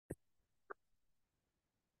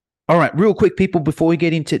All right, real quick, people, before we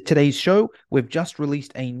get into today's show, we've just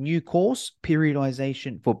released a new course,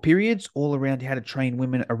 Periodization for Periods, all around how to train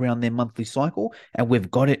women around their monthly cycle, and we've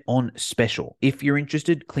got it on special. If you're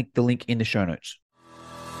interested, click the link in the show notes.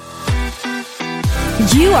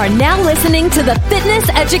 You are now listening to the Fitness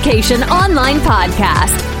Education Online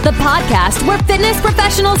Podcast, the podcast where fitness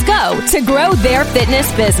professionals go to grow their fitness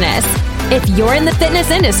business. If you're in the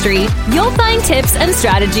fitness industry, you'll find tips and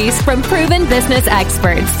strategies from proven business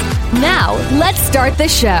experts. Now, let's start the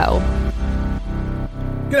show.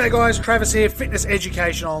 G'day guys, Travis here, Fitness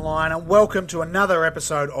Education Online, and welcome to another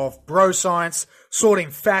episode of Bro Science,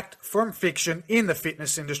 sorting fact from fiction in the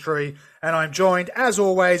fitness industry. And I'm joined, as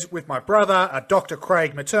always, with my brother, Dr.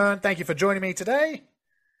 Craig Matern. Thank you for joining me today.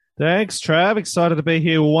 Thanks, Trav. Excited to be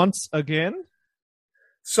here once again.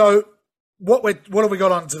 So, what have we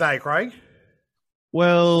got on today, Craig?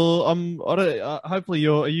 Well, hopefully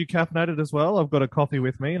are you caffeinated as well? I've got a coffee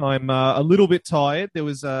with me. I'm a little bit tired. There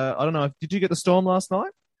was, I don't know, did you get the storm last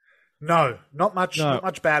night? No, not much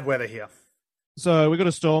bad weather here. So we got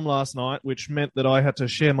a storm last night, which meant that I had to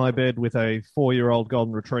share my bed with a 4-year-old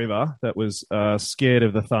golden retriever that was scared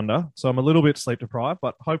of the thunder. So I'm a little bit sleep deprived,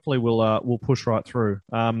 but hopefully we'll push right through.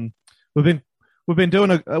 We've been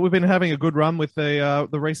having a good run with the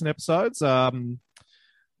recent episodes.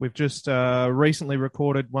 We've just recently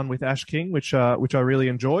recorded one with Ash King, which I really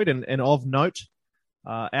enjoyed, and of note,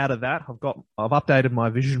 out of that, I've updated my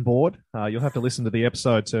vision board. You'll have to listen to the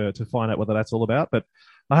episode to find out what that's all about. But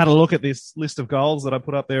I had a look at this list of goals that I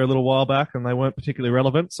put up there a little while back, and they weren't particularly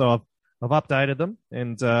relevant. So I've updated them,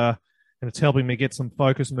 and it's helping me get some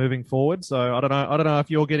focus moving forward. So I don't know if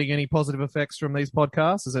you're getting any positive effects from these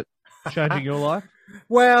podcasts. Is it changing your life?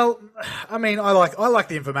 Well, I mean, I like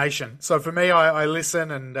the information. So for me, I listen,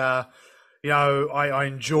 and I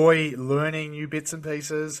enjoy learning new bits and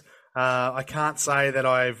pieces. I can't say that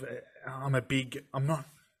I'm not,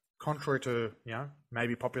 contrary to,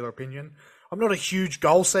 maybe popular opinion, I'm not a huge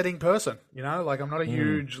goal-setting person, like I'm not a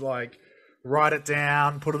huge, write it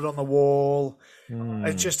down, put it on the wall.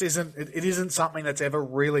 It just isn't, it isn't something that's ever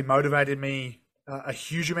really motivated me a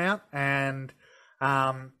huge amount. And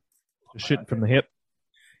shit from the hip.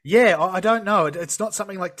 Yeah, I don't know. It's not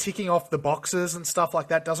something like ticking off the boxes and stuff like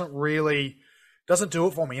that doesn't do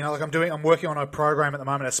it for me. I'm working on a program at the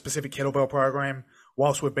moment, a specific kettlebell program,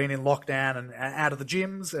 whilst we've been in lockdown and out of the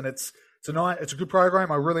gyms, and it's a good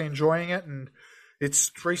program. I'm really enjoying it, and it's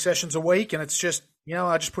 3 sessions a week, and it's just,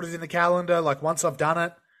 I just put it in the calendar. Like once I've done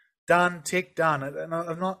it, done, tick, done. And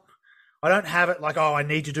I don't have it like, I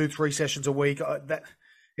need to do 3 sessions a week.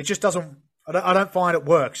 It just doesn't. I don't find it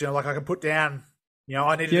works. I can put down,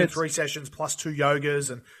 I need to do 3 sessions plus 2 yogas,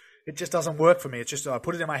 and it just doesn't work for me. It's just I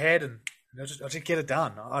put it in my head and I just get it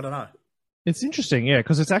done. I don't know. It's interesting, yeah,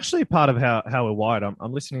 because it's actually part of how we're wired.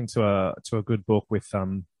 I'm listening to a good book with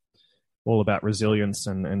all about resilience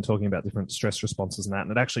and talking about different stress responses and that,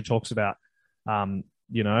 and it actually talks about how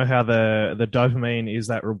the dopamine is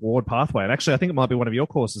that reward pathway. And actually, I think it might be one of your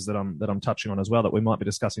courses that I'm touching on as well, that we might be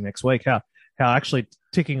discussing next week. How actually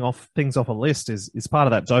ticking off things off a list is part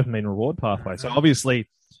of that dopamine reward pathway. So obviously,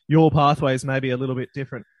 your pathway is maybe a little bit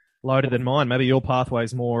different loaded than mine. Maybe your pathway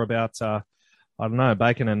is more about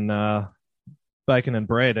bacon and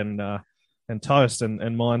bread and toast,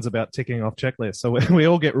 and mine's about ticking off checklists. So we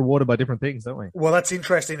all get rewarded by different things, don't we? Well, that's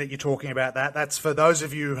interesting that you're talking about that. That's for those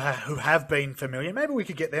of you who have been familiar. Maybe we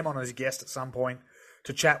could get them on as a guest at some point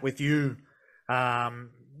to chat with you,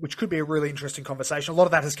 which could be a really interesting conversation. A lot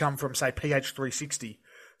of that has come from, say, PH360.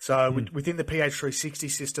 So within the PH360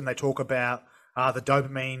 system, they talk about the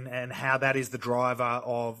dopamine and how that is the driver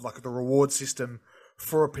of the reward system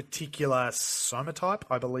for a particular somatype,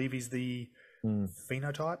 I believe is the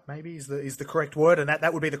phenotype, maybe is the correct word. And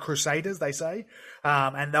that would be the Crusaders, they say.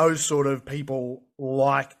 And those sort of people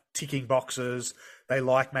like ticking boxes. They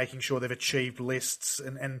like making sure they've achieved lists.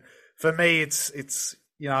 And for me, it's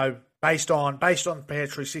based on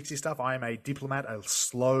PH360 stuff, I am a diplomat, a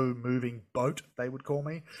slow-moving boat, they would call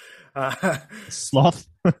me. Sloth?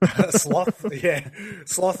 Sloth, yeah.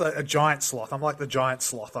 Sloth, a giant sloth. I'm like the giant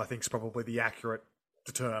sloth, I think is probably the accurate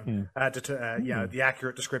term, the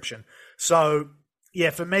accurate description. So, yeah,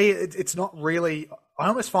 for me, it's not really, I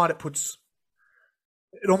almost find it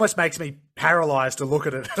almost makes me paralyzed to look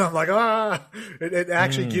at it. And I'm like, it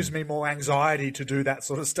actually gives me more anxiety to do that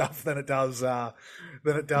sort of stuff than it does not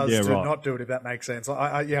do it, if that makes sense.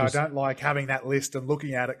 I don't like having that list and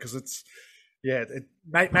looking at it because it's,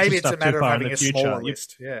 maybe it's a matter of having a smaller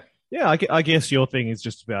list. Yeah. Yeah, I guess your thing is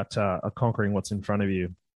just about conquering what's in front of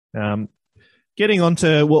you. Getting on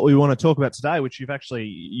to what we want to talk about today, which you've actually,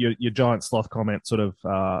 your giant sloth comment sort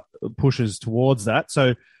of pushes towards that.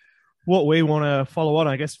 So what we want to follow on,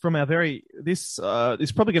 I guess, from our this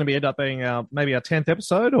is probably going to end up being maybe our 10th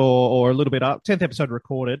episode or a little bit up. 10th episode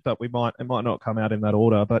recorded, but it might not come out in that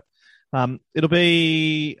order. But it'll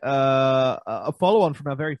be a follow on from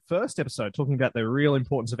our very first episode, talking about the real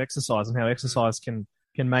importance of exercise and how exercise can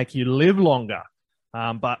make you live longer,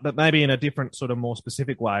 but maybe in a different sort of more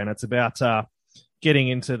specific way. And it's about getting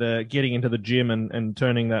into the gym and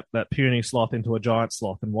turning that puny sloth into a giant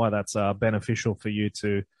sloth, and why that's beneficial for you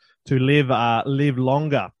to live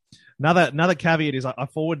longer. Another caveat is I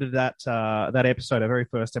forwarded that episode, our very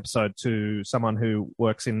first episode, to someone who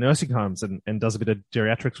works in nursing homes and does a bit of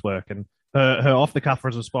geriatrics work, and her off the cuff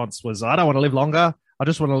response was, "I don't want to live longer. I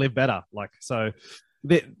just want to live better."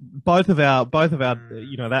 Both of our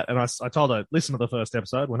that, and I told her, listen to the first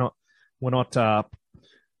episode. We're not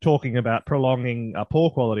talking about prolonging a poor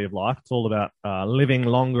quality of life. It's all about living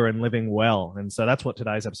longer and living well, and so that's what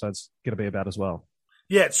today's episode's going to be about as well.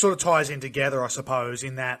 Yeah, it sort of ties in together, I suppose,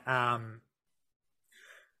 in that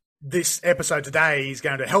this episode today is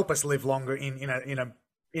going to help us live longer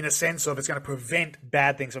in a sense of it's going to prevent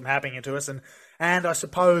bad things from happening to us, and I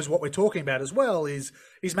suppose what we're talking about as well is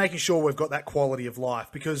making sure we've got that quality of life,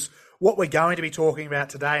 because what we're going to be talking about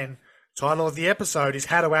today, and the title of the episode is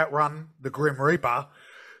How to Outrun the Grim Reaper.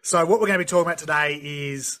 So what we're going to be talking about today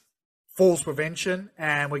is falls prevention,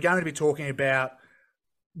 and we're going to be talking about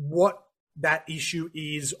what that issue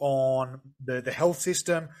is on the health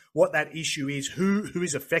system, what that issue is, who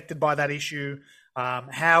is affected by that issue,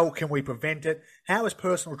 how can we prevent it, how as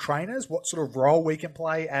personal trainers, what sort of role we can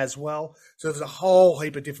play as well. So there's a whole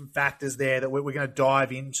heap of different factors there that we're going to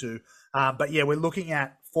dive into. But yeah, we're looking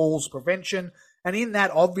at falls prevention. And in that,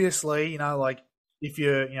 obviously, if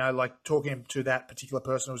you're, talking to that particular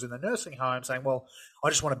person who's in the nursing home saying, well, I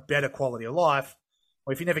just want a better quality of life.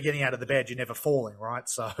 Well, if you're never getting out of the bed, you're never falling, right?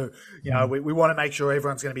 So, we want to make sure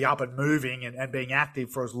everyone's going to be up and moving and being active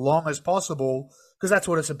for as long as possible, because that's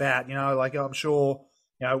what it's about. I'm sure,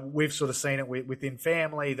 we've sort of seen it within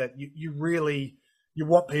family that you really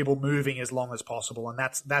want people moving as long as possible, and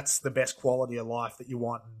that's the best quality of life that you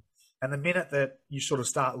want. And the minute that you sort of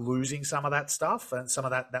start losing some of that stuff and some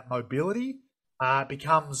of that mobility,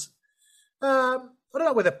 becomes I don't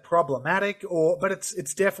know whether problematic but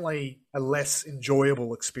it's definitely a less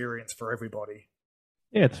enjoyable experience for everybody.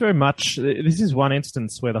 Yeah, it's very much. This is one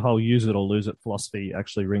instance where the whole use it or lose it philosophy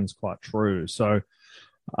actually rings quite true. So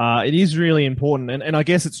it is really important, and I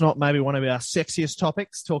guess it's not maybe one of our sexiest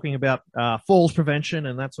topics, talking about falls prevention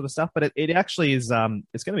and that sort of stuff, but it actually is.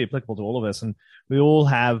 It's going to be applicable to all of us, and we all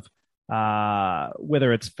have.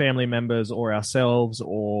 Whether it's family members or ourselves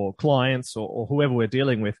or clients or whoever we're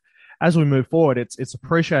dealing with, as we move forward, it's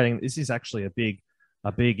appreciating this is actually a big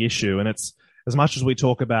issue, and it's as much as we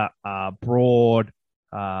talk about broad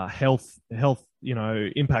health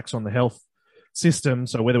impacts on the health system.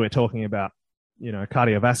 So whether we're talking about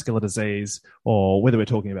cardiovascular disease, or whether we're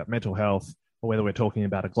talking about mental health, or whether we're talking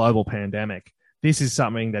about a global pandemic, this is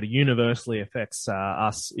something that universally affects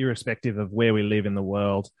us, irrespective of where we live in the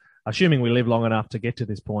world. Assuming we live long enough to get to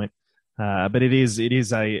this point, but it is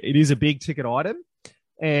a big ticket item,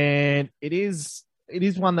 and it is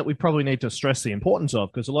one that we probably need to stress the importance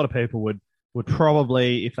of, because a lot of people would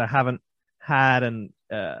probably, if they haven't had an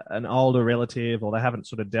older relative or they haven't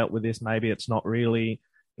sort of dealt with this, maybe it's not really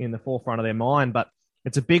in the forefront of their mind, but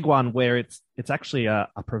it's a big one where it's actually a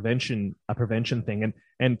prevention thing,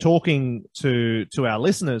 and talking to our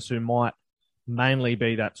listeners who might mainly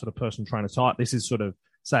be that sort of personal trainer type, this is sort of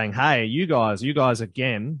saying, hey, you guys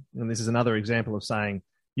again, and this is another example of saying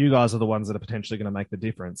you guys are the ones that are potentially going to make the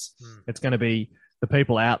difference. It's going to be the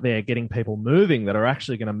people out there getting people moving that are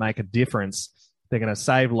actually going to make a difference. They're going to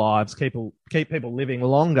save lives, keep people living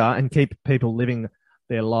longer, and keep people living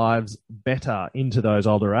their lives better into those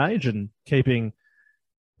older age, and keeping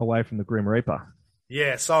away from the Grim Reaper.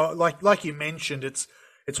 Yeah, so like you mentioned, it's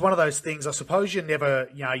one of those things. I suppose you're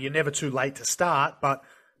never too late to start, but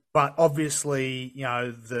obviously,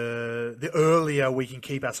 the earlier we can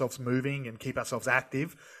keep ourselves moving and keep ourselves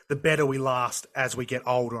active, the better we last as we get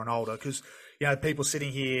older and older. Because, people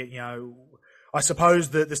sitting here, I suppose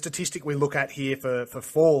the statistic we look at here for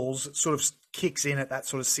falls sort of kicks in at that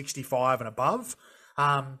sort of 65 and above.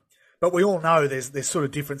 But we all know there's sort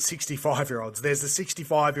of different 65-year-olds. There's the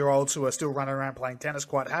 65-year-olds who are still running around playing tennis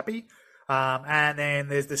quite happy. And then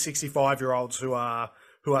there's the 65-year-olds who are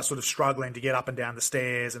sort of struggling to get up and down the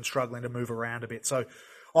stairs and struggling to move around a bit. So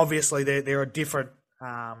obviously there are different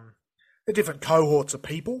cohorts of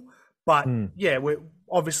people, but we're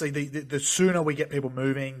obviously the sooner we get people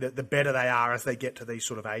moving, the better they are as they get to these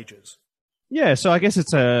sort of ages. Yeah, so I guess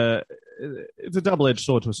it's a double-edged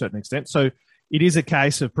sword to a certain extent. So it is a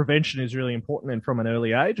case of prevention is really important and from an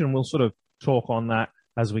early age, and we'll sort of talk on that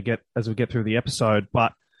as we get through the episode.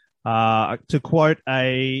 But to quote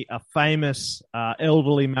a famous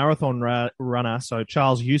elderly marathon runner, so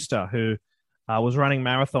Charles Euster, who was running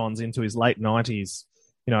marathons into his late 90s,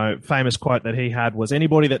 famous quote that he had was,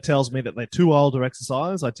 "Anybody that tells me that they're too old to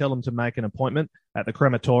exercise, I tell them to make an appointment at the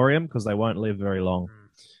crematorium because they won't live very long."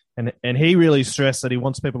 And he really stressed that he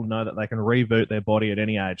wants people to know that they can reboot their body at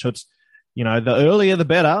any age. So it's, the earlier the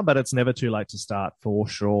better, but it's never too late to start for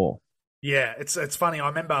sure. Yeah, it's funny. I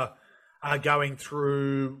remember going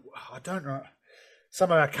through, I don't know,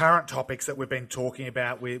 some of our current topics that we've been talking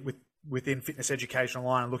about within Fitness Education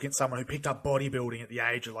Online, and looking at someone who picked up bodybuilding at the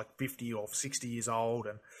age of like 50 or 60 years old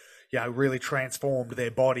and, really transformed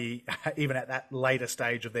their body even at that later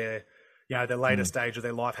stage of their stage of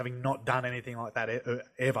their life, having not done anything like that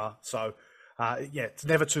ever. So, it's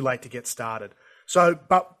never too late to get started. So,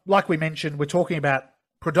 but like we mentioned, we're talking about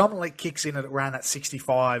predominantly kicks in at around that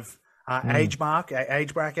 65 age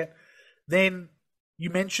bracket. Then you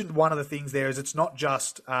mentioned one of the things there is it's not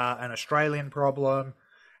just an Australian problem.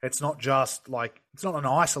 It's not just it's not an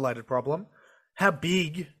isolated problem. How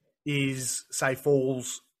big is, say,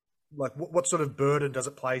 falls? Like, what sort of burden does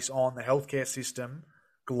it place on the healthcare system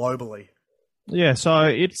globally? Yeah, so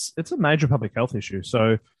it's a major public health issue.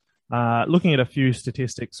 So looking at a few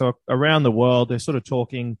statistics, so around the world, they're sort of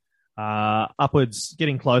talking upwards,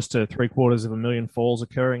 getting close to 750,000 falls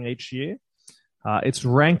occurring each year. It's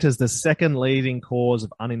ranked as the second leading cause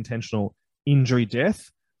of unintentional injury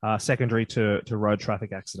death, secondary to road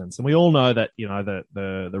traffic accidents. And we all know that,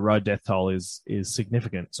 the road death toll is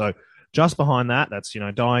significant. So just behind that, that's,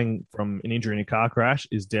 dying from an injury in a car crash,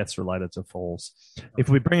 is deaths related to falls. If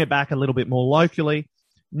we bring it back a little bit more locally,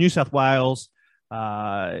 New South Wales,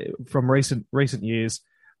 from recent years,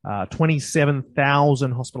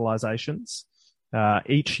 27,000 hospitalizations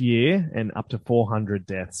each year and up to 400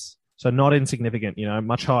 deaths. So not insignificant,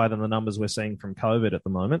 much higher than the numbers we're seeing from COVID at the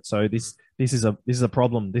moment. So this is a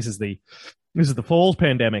problem. This is the falls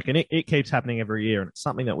pandemic, and it keeps happening every year, and it's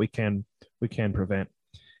something that we can prevent.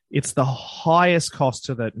 It's the highest cost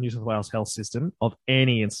to the New South Wales health system of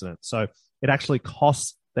any incident. So it actually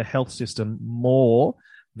costs the health system more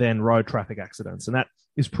than road traffic accidents. And that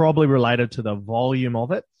is probably related to the volume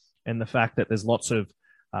of it and the fact that there's lots of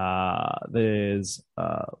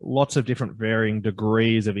different varying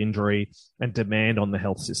degrees of injury and demand on the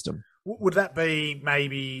health system. Would that be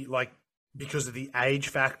maybe because of the age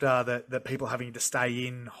factor that people having to stay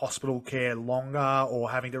in hospital care longer,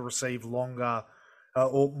 or having to receive longer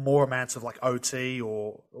or more amounts of OT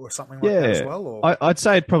or something like that as well? Or? I'd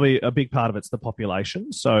say probably a big part of it's the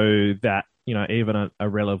population, so that even a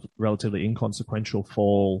relatively inconsequential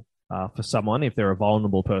fall for someone, if they're a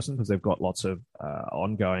vulnerable person because they've got lots of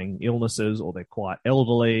ongoing illnesses, or they're quite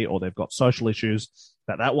elderly, or they've got social issues,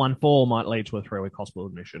 that one fall might lead to a 3-week hospital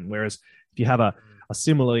admission. Whereas if you have a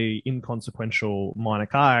similarly inconsequential minor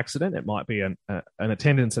car accident, it might be an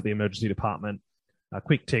attendance at the emergency department, a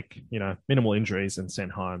quick tick, minimal injuries, and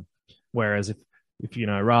sent home. Whereas if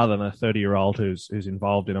rather than a 30-year-old who's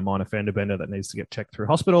involved in a minor fender bender that needs to get checked through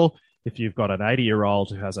hospital, if you've got an 80-year-old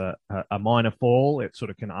who has a minor fall, it sort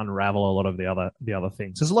of can unravel a lot of the other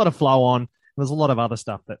things. There's a lot of flow on. There's a lot of other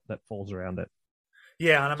stuff that falls around it.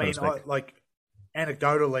 Yeah, and I mean,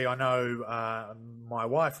 anecdotally, I know my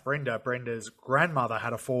wife, Brenda's grandmother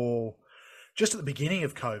had a fall just at the beginning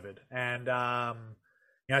of COVID, and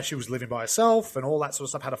she was living by herself and all that sort of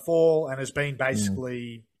stuff, had a fall, and has been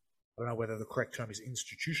basically, I don't know whether the correct term is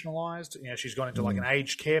institutionalized. She's gone into an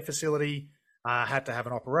aged care facility, had to have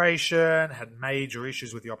an operation, had major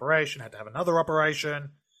issues with the operation, had to have another operation,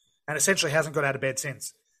 and essentially hasn't got out of bed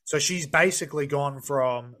since. So she's basically gone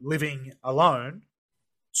from living alone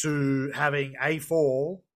to having a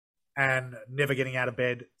fall and never getting out of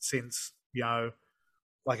bed since, a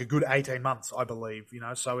good 18 months, I believe,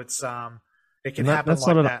 So it's, it can happen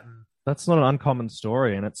that. That's not an uncommon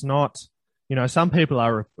story. And it's not, some people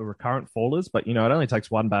are recurrent fallers, but, it only takes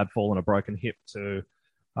one bad fall and a broken hip to,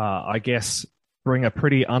 I guess, bring a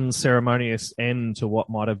pretty unceremonious end to what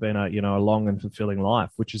might have been a long and fulfilling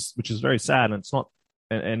life, which is very sad. And it's not,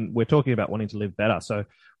 and we're talking about wanting to live better. So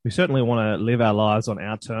we certainly want to live our lives on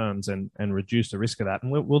our terms and reduce the risk of that.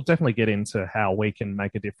 And we'll definitely get into how we can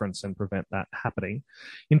make a difference and prevent that happening.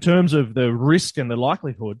 In terms of the risk and the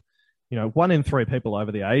likelihood, 1 in 3 people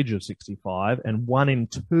over the age of 65 and 1 in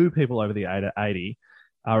 2 people over the age of 80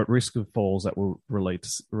 are at risk of falls that will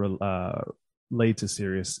lead to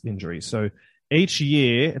serious injuries. So each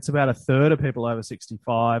year, it's about a third of people over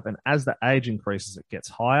 65, and as the age increases, it gets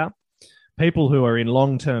higher. People who are in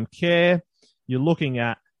long-term care, you're looking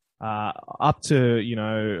at Up to,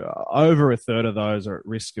 over a third of those are at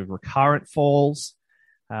risk of recurrent falls.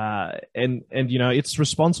 And it's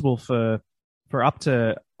responsible for up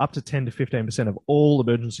to 10 to 15% of all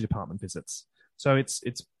emergency department visits. So it's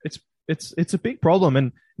a big problem,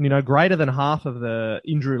 and greater than half of the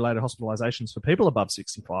injury-related hospitalizations for people above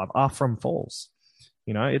 65 are from falls.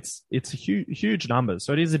 It's huge numbers,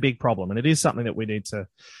 so it is a big problem, and it is something that we need to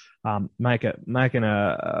making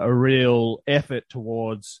a real effort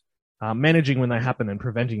towards managing when they happen and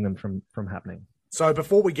preventing them from happening. So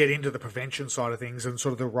before we get into the prevention side of things and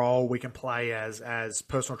sort of the role we can play as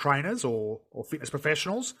personal trainers or fitness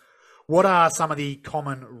professionals, what are some of the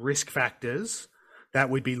common risk factors that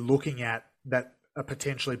we'd be looking at that are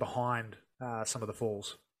potentially behind some of the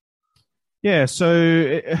falls? Yeah, so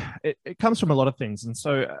it comes from a lot of things. And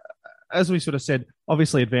so, as we sort of said,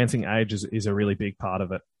 obviously advancing age is a really big part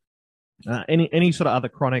of it. Any sort of other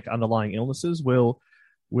chronic underlying illnesses will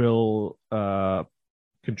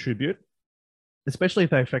contribute, especially if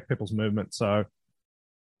they affect people's movement. So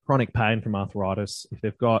chronic pain from arthritis, if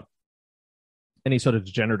they've got any sort of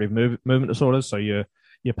degenerative movement disorders, so your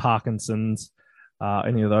Parkinson's,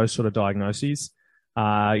 any of those sort of diagnoses,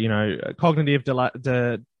 cognitive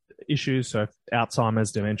issues, so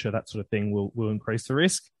Alzheimer's, dementia, that sort of thing will increase the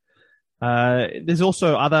risk. There's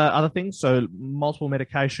also other things, so multiple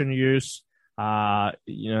medication use,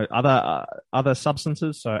 other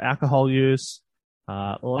substances, so alcohol use,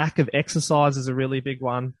 lack of exercise is a really big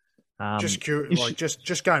one. Just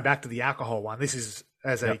going back to the alcohol one, this is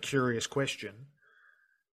as a curious question.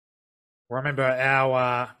 I remember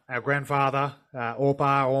our grandfather,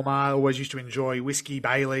 Omar, always used to enjoy whiskey,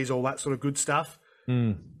 Baileys, all that sort of good stuff.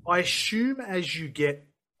 I assume as you get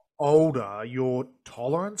older, your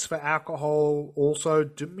tolerance for alcohol also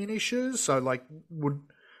diminishes. So, like, would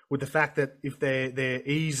the fact that if they're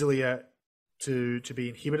easily to be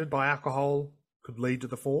inhibited by alcohol could lead to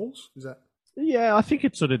the falls? Is that? Yeah, I think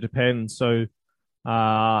it sort of depends. So,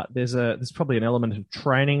 there's probably an element of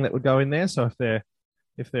training that would go in there. So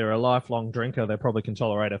if they're a lifelong drinker, they probably can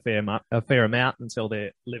tolerate a fair amount until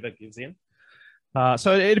their liver gives in.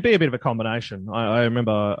 So it'd be a bit of a combination. I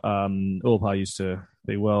remember Ulpa used to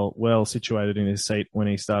be well situated in his seat when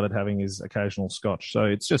he started having his occasional scotch. So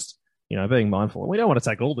it's just being mindful. We don't want to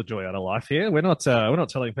take all the joy out of life here. We're not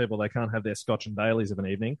telling people they can't have their scotch and Baileys of an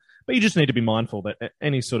evening, but you just need to be mindful that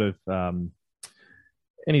any sort of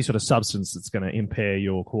substance that's going to impair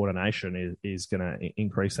your coordination is going to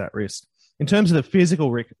increase that risk. In terms of the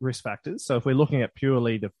physical risk factors, so if we're looking at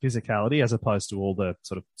purely the physicality as opposed to all the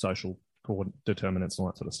sort of social determinants and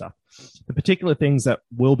all that sort of stuff, the particular things that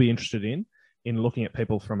we'll be interested in looking at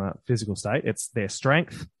people from a physical state, it's their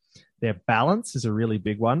strength, their balance is a really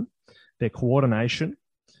big one, their coordination,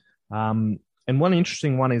 and one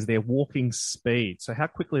interesting one is their walking speed, so how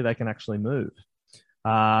quickly they can actually move.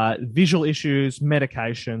 Visual issues,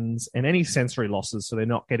 medications, and any sensory losses, so they're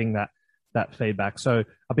not getting that feedback. So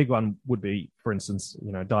a big one would be, for instance,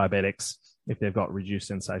 diabetics. If they've got reduced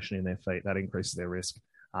sensation in their feet, that increases their risk.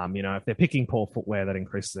 If they're picking poor footwear, that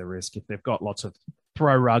increases their risk. If they've got lots of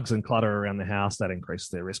throw rugs and clutter around the house, that increases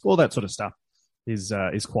their risk. All that sort of stuff is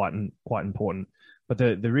quite important. But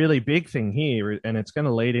the really big thing here, and it's going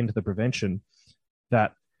to lead into the prevention,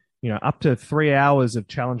 that up to 3 hours of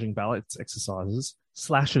challenging balance exercises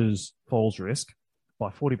slashes falls risk by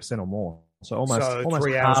 40% or more. So almost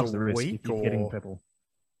 3 hours halves the risk week, if you're getting people.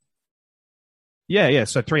 Yeah.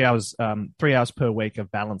 So 3 hours per week of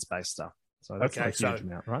balance-based stuff. So that's not a huge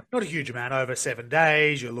amount, right? Not a huge amount. Over 7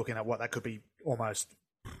 days, you're looking at what that could be almost,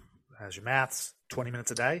 how's your maths, 20 minutes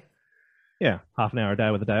a day? Yeah, half an hour a day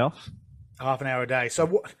with a day off. Half an hour a day.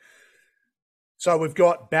 So we've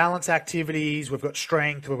got balance activities, we've got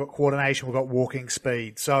strength, we've got coordination, we've got walking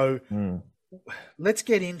speed. So let's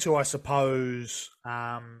get into, I suppose,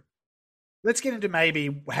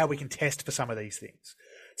 maybe how we can test for some of these things.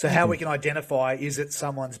 So how we can identify, is it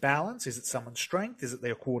someone's balance? Is it someone's strength? Is it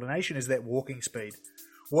their coordination? Is it their walking speed?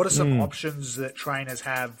 What are some options that trainers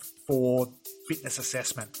have for fitness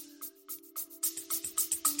assessment?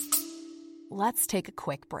 Let's take a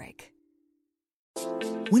quick break.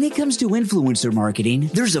 When it comes to influencer marketing,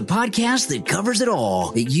 there's a podcast that covers it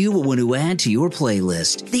all that you will want to add to your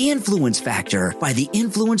playlist. The Influence Factor by the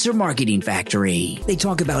Influencer Marketing Factory. They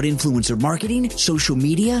talk about influencer marketing, social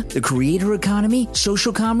media, the creator economy,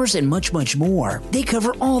 social commerce, and much, much more. They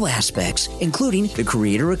cover all aspects, including the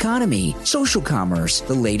creator economy, social commerce,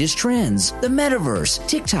 the latest trends, the metaverse,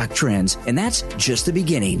 TikTok trends, and that's just the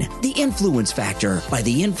beginning. The Influence Factor by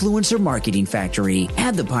the Influencer Marketing Factory.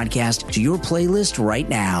 Add the podcast to your playlist right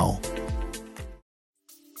now.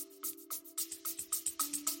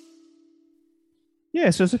 Yeah,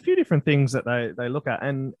 so there's a few different things that they look at,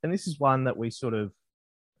 and this is one that we sort of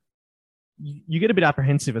you get a bit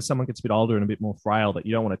apprehensive as someone gets a bit older and a bit more frail that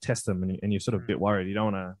you don't want to test them, and you're sort of a bit worried. You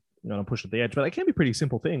don't want to push at the edge, but they can be pretty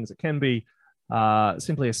simple things. It can be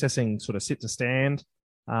simply assessing sort of sit to stand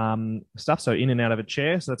stuff, so in and out of a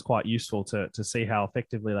chair. So that's quite useful to see how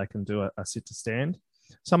effectively they can do a sit to stand.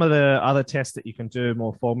 Some of the other tests that you can do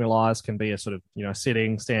more formalized can be a sort of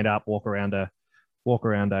sitting, stand up, walk around a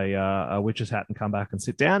witch's hat and come back and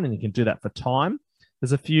sit down, and you can do that for time.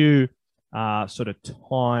 There's a few sort of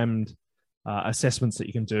timed assessments that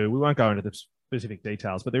you can do. We won't go into the specific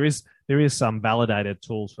details, but there is some validated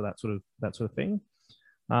tools for that sort of thing.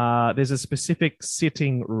 There's a specific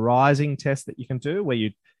sitting rising test that you can do where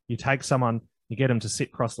you take someone, you get them to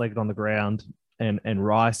sit cross-legged on the ground and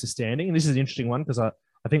rise to standing. And this is an interesting one because I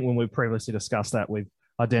think when we previously discussed that, we've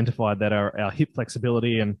identified that our hip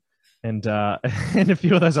flexibility and a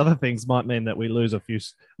few of those other things might mean that we lose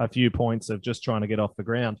a few points of just trying to get off the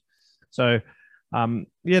ground. So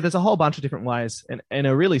there's a whole bunch of different ways, and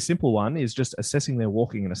a really simple one is just assessing their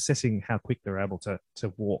walking and assessing how quick they're able to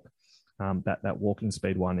walk. That walking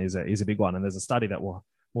speed one is a big one, and there's a study that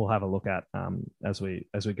we'll have a look at as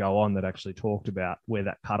we go on that actually talked about where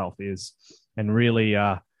that cutoff is, and really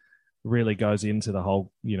goes into the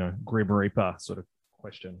whole Grim Reaper sort of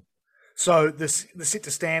question. So the sit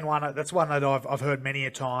to stand one, that's one that I've heard many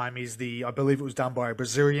a time. I believe it was done by a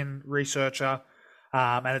Brazilian researcher,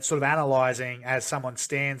 and it's sort of analysing as someone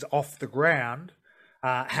stands off the ground,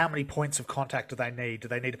 how many points of contact do they need? Do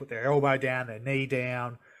they need to put their elbow down, their knee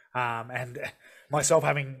down? And myself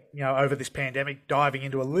having, over this pandemic, diving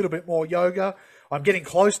into a little bit more yoga, I'm getting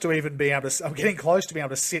close to being able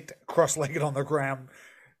to sit cross-legged on the ground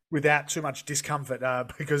without too much discomfort,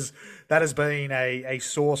 because that has been a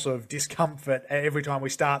source of discomfort every time we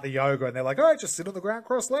start the yoga, and they're like, "Oh, just sit on the ground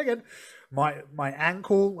cross-legged." My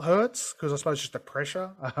ankle hurts because I suppose just the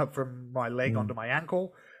pressure from my leg onto my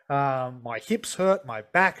ankle. My hips hurt, my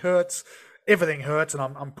back hurts. Everything hurts, and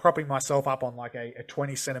I'm propping myself up on like a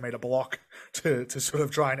 20 centimeter block to sort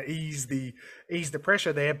of try and ease the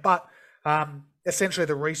pressure there. But essentially,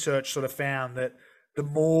 the research sort of found that the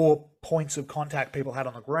more points of contact people had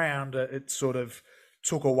on the ground, it sort of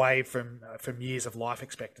took away from years of life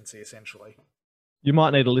expectancy, essentially. You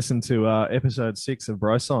might need to listen to episode 6 of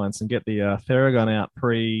Bro Science and get the Theragun out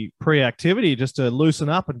pre-activity just to loosen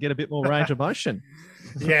up and get a bit more range of motion.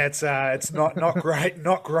 Yeah, it's not great.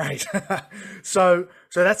 So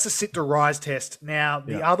that's the sit to rise test. Now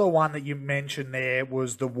the other one that you mentioned there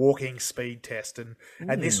was the walking speed test, and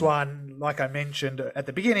this one, like I mentioned at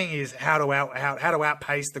the beginning, is how to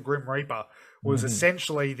outpace the Grim Reaper. Was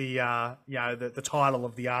essentially the title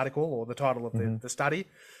of the article, or the title of the study,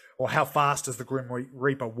 or how fast does the Grim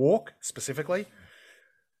Reaper walk specifically?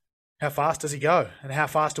 How fast does he go, and how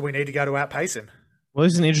fast do we need to go to outpace him? Well,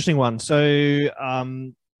 this is an interesting one. So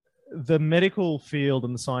the medical field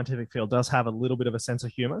and the scientific field does have a little bit of a sense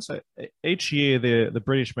of humor. So each year, the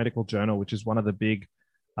British Medical Journal, which is one of the big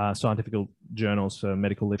scientific journals for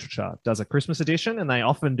medical literature, does a Christmas edition, and they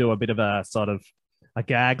often do a bit of a sort of a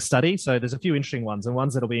gag study. So there's a few interesting ones, and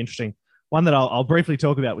ones that'll be interesting. One that I'll briefly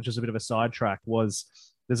talk about, which is a bit of a sidetrack, was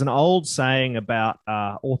there's an old saying about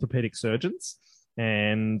orthopedic surgeons,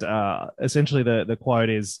 and essentially the quote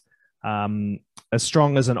is, as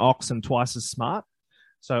strong as an ox and twice as smart.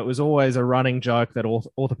 So it was always a running joke that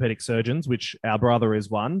orthopedic surgeons, which our brother is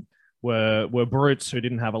one, were brutes who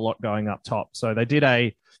didn't have a lot going up top. So they did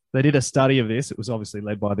a study of this. It was obviously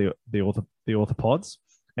led by the orthopods,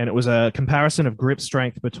 and it was a comparison of grip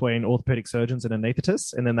strength between orthopedic surgeons and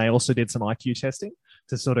anaesthetists. And then they also did some IQ testing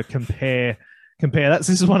to sort of compare that.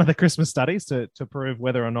 So this is one of the Christmas studies to prove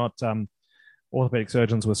whether or not orthopedic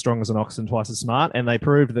surgeons were strong as an ox and twice as smart, and they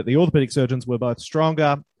proved that the orthopedic surgeons were both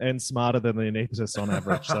stronger and smarter than the anaesthetists on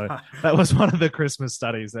average. So that was one of the Christmas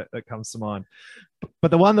studies that comes to mind. But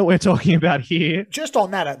the one that we're talking about here... Just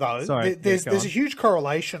on that, though, there's a huge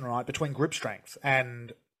correlation, right, between grip strength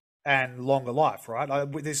and longer life, right?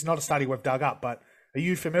 This is not a study we've dug up, but are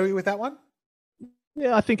you familiar with that one?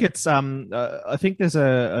 Yeah, I think it's I think there's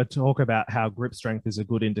a talk about how grip strength is a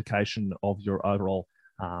good indication of your overall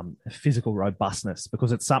physical robustness,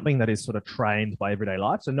 because it's something that is sort of trained by everyday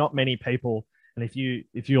life. So not many people, and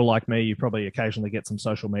if you're like me, you probably occasionally get some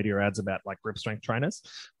social media ads about like grip strength trainers,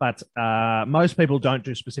 but most people don't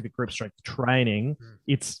do specific grip strength training.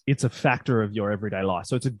 It's a factor of your everyday life.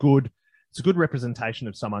 So it's a good representation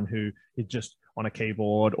of someone who is just on a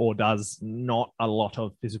keyboard or does not a lot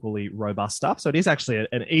of physically robust stuff. So it is actually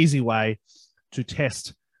an easy way to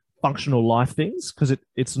test functional life things, because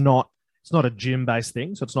it's not It's not a gym-based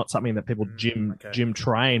thing, so it's not something that people gym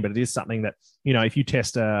train, but it is something that, if you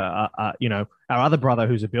test our other brother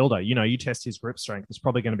who's a builder, you test his grip strength, it's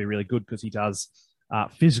probably going to be really good because he does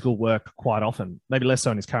physical work quite often, maybe less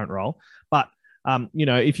so in his current role. But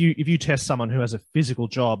if you test someone who has a physical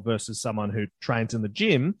job versus someone who trains in the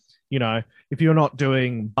gym, if you're not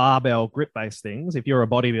doing barbell grip-based things, if you're a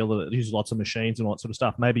bodybuilder that uses lots of machines and all that sort of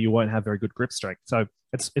stuff, maybe you won't have very good grip strength. So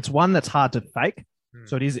it's one that's hard to fake.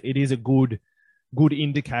 So it is a good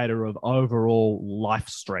indicator of overall life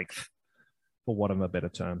strength, for want of a better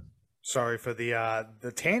term. Sorry for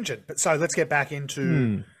the tangent, but so let's get back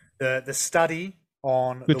into the study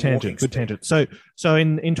on good tangent. So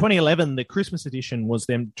in 2011, the Christmas edition was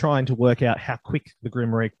them trying to work out how quick the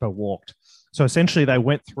Grim Reaper walked. So essentially, they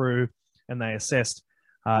went through and they assessed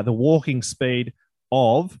the walking speed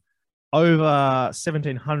of over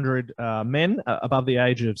 1,700 men above the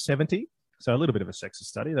age of 70. So a little bit of a sexist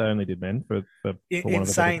study. They only did men for in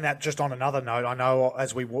saying that, just on another note, I know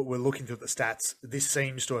as we're looking through the stats, this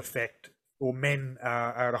seems to affect, or men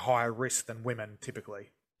are at a higher risk than women typically.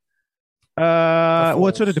 Well,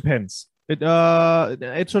 it sort of depends. It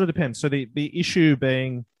sort of depends. So the issue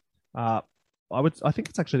being, I think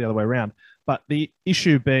it's actually the other way around. But the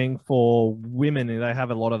issue being for women, they have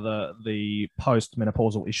a lot of the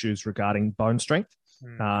post-menopausal issues regarding bone strength.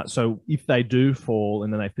 So if they do fall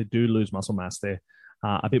and then if they do lose muscle mass, they're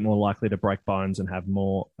a bit more likely to break bones and have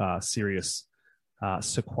more serious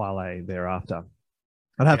sequelae thereafter.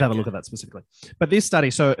 I'd have to have a look at that specifically. But this study,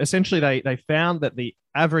 so essentially they found that the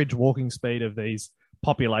average walking speed of these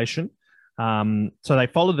population, so they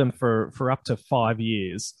followed them for up to 5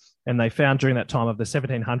 years, and they found during that time of the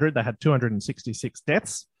 1,700, they had 266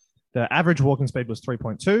 deaths. The average walking speed was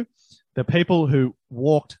 3.2. The people who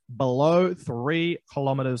walked below 3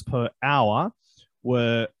 kilometers per hour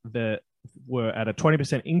were at a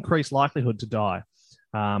 20% increased likelihood to die.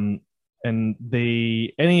 And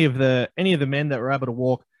any of the men that were able to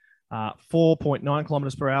walk 4.9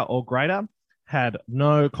 kilometers per hour or greater had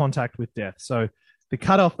no contact with death. So the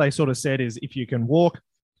cutoff, they sort of said, is if you can walk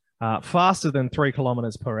faster than 3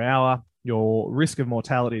 kilometers per hour, your risk of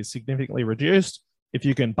mortality is significantly reduced. If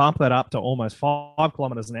you can bump that up to almost 5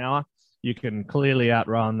 kilometers an hour, you can clearly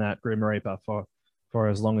outrun that Grim Reaper for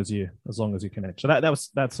as long as you can. So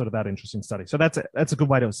that's sort of that interesting study. So that's a good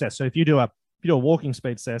way to assess. So if you do a walking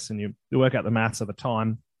speed test and you work out the maths of the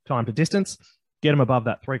time to distance, get them above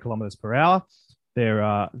that 3 kilometers per hour,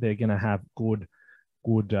 they're going to have good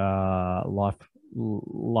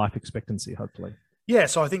life expectancy, hopefully. Yeah,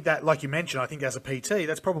 so I think that, like you mentioned, I think as a PT,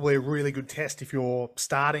 that's probably a really good test if you're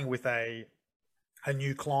starting with a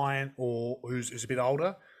new client or who's a bit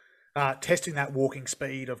older, testing that walking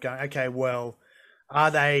speed of going, okay, well,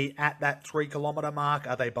 are they at that 3 kilometer mark?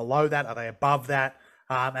 Are they below that? Are they above that?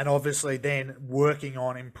 And obviously then working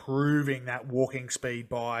on improving that walking speed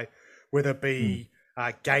by whether it be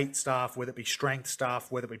gait stuff, whether it be strength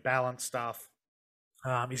stuff, whether it be balance stuff,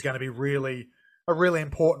 is going to be a really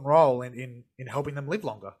important role in helping them live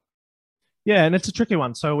longer. Yeah, and it's a tricky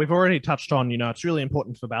one. So we've already touched on, it's really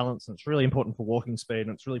important for balance, and it's really important for walking speed, and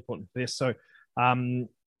it's really important for this. So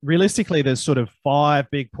realistically, there's sort of 5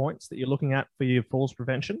 big points that you're looking at for your falls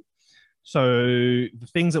prevention. So the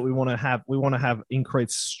things that we want to have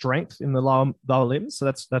increased strength in the lower limbs. So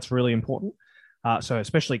that's really important. So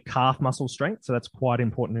especially calf muscle strength. So that's quite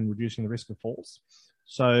important in reducing the risk of falls.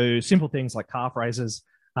 So simple things like calf raises,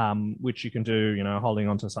 which you can do, holding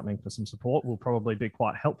onto something for some support, will probably be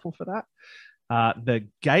quite helpful for that. The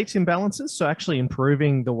gait imbalances, so actually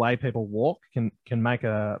improving the way people walk can make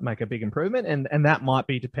a big improvement, and that might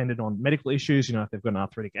be dependent on medical issues. If they've got an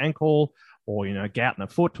arthritic ankle or gout in a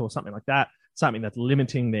foot or something like that, something that's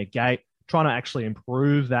limiting their gait. Trying to actually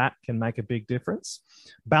improve that can make a big difference.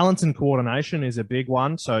 Balance and coordination is a big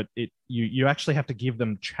one. So you actually have to give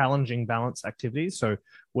them challenging balance activities. So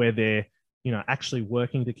where they're actually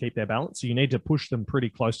working to keep their balance. So you need to push them pretty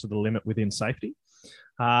close to the limit within safety.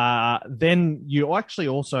 Then you actually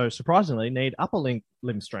also, surprisingly, need upper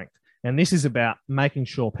limb strength. And this is about making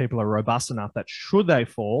sure people are robust enough that should they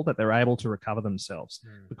fall, that they're able to recover themselves.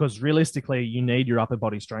 Because realistically, you need your upper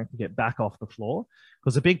body strength to get back off the floor.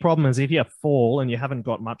 Because the big problem is if you fall and you haven't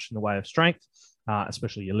got much in the way of strength,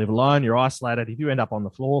 especially you live alone, you're isolated, if you end up on the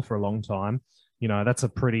floor for a long time, that's a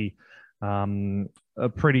pretty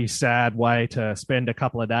sad way to spend a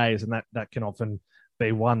couple of days, and that can often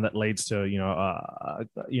be one that leads to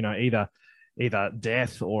either either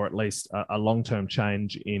death or at least a long-term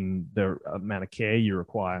change in the amount of care you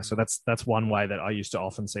require. So that's one way that I used to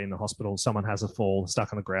often see in the hospital. Someone has a fall,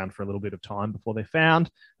 stuck on the ground for a little bit of time before they're found,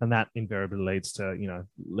 and that invariably leads to,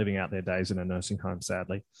 living out their days in a nursing home,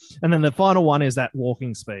 sadly. And then the final one is that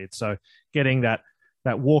walking speed. So getting that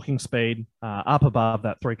walking speed up above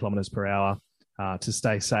that 3 kilometers per hour to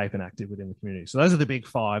stay safe and active within the community. So those are the big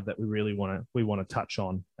 5 that we really want to touch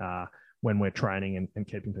on when we're training and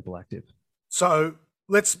keeping people active. So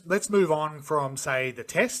let's move on from, say, the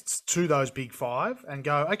tests to those big 5 and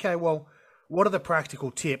go, okay, well, what are the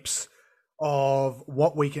practical tips of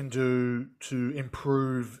what we can do to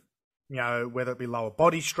improve, whether it be lower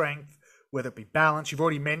body strength, whether it be balance? You've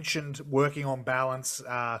already mentioned working on balance,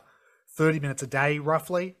 30 minutes a day,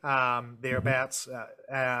 roughly, thereabouts.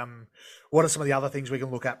 What are some of the other things we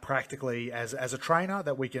can look at practically as a trainer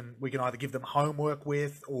that we can either give them homework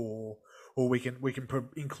with or we can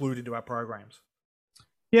include into our programs?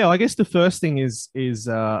 Yeah, I guess the first thing is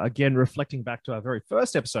again, reflecting back to our very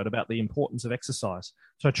first episode about the importance of exercise.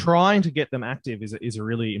 So trying to get them active is a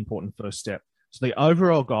really important first step. So the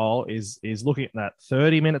overall goal is looking at that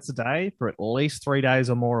 30 minutes a day for at least 3 days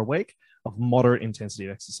or more a week of moderate intensity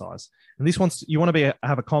of exercise. And you want to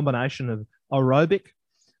have a combination of aerobic,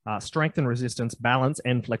 strength and resistance, balance,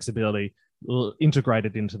 and flexibility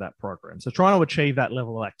integrated into that program. So trying to achieve that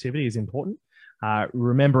level of activity is important.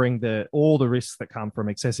 Remembering all the risks that come from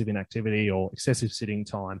excessive inactivity or excessive sitting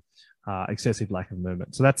time, excessive lack of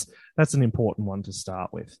movement. So that's an important one to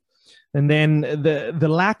start with. And then the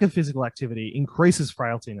lack of physical activity increases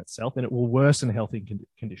frailty in itself, and it will worsen healthy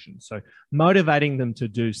conditions. So motivating them to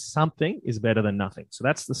do something is better than nothing. So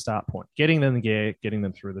that's the start point, getting them the gear, getting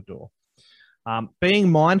them through the door.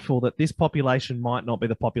 Being mindful that this population might not be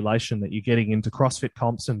the population that you're getting into CrossFit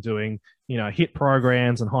comps and doing, HIIT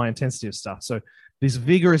programs and high intensity of stuff. So this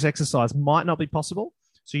vigorous exercise might not be possible.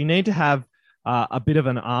 So you need to have a bit of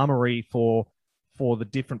an armory for the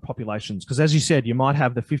different populations. Because as you said, you might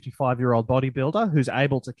have the 55-year-old bodybuilder who's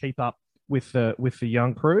able to keep up with the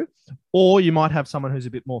young crew, or you might have someone who's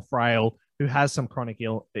a bit more frail, who has some chronic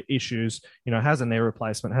issues, has a knee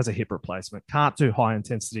replacement, has a hip replacement, can't do high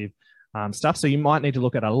intensity stuff. So you might need to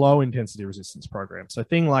look at a low intensity resistance program. So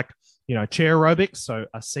thing like, chair aerobics, so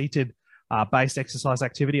a seated based exercise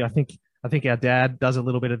activity. I think our dad does a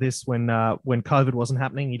little bit of this when COVID wasn't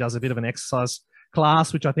happening. He does a bit of an exercise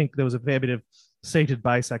class, which I think there was a fair bit of seated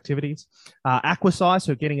based activities. Aquasize,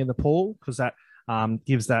 so getting in the pool, because that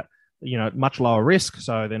gives that, much lower risk.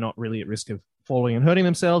 So they're not really at risk of falling and hurting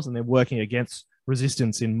themselves, and they're working against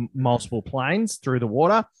resistance in multiple planes through the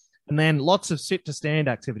water. And then lots of sit to stand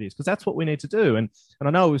activities, because that's what we need to do. And I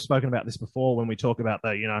know we've spoken about this before when we talk about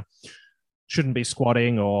the, shouldn't be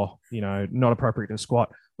squatting or, not appropriate to squat.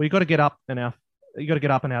 Well, you've got to get up and out. You got to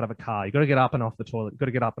get up and out of a car. You got to get up and off the toilet. You got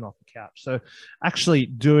to get up and off the couch. So actually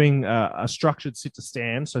doing a structured sit to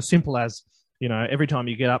stand. So simple as, every time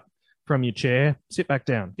you get up from your chair, sit back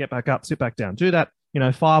down, get back up, sit back down. Do that,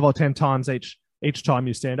 5 or 10 times each time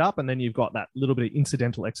you stand up, and then you've got that little bit of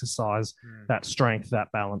incidental exercise, that strength,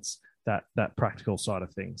 that balance, that practical side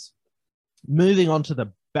of things. Moving on to the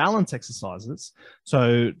balance exercises.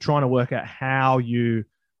 So trying to work out how you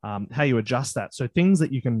adjust that. So things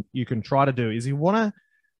that you can try to do is you want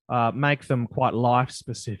to make them quite life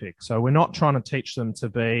specific. So we're not trying to teach them to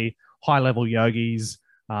be high level yogis,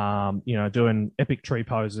 doing epic tree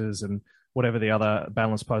poses and whatever the other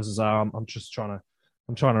balance poses are. I'm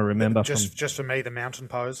trying to remember. Just for me, the mountain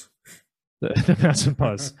pose. The mountain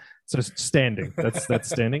pose. So standing. That's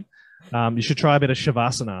standing. You should try a bit of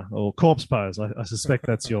Shavasana or corpse pose. I suspect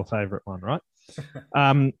that's your favorite one, right?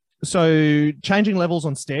 So changing levels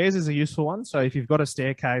on stairs is a useful one. So if you've got a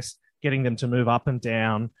staircase, getting them to move up and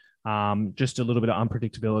down, just a little bit of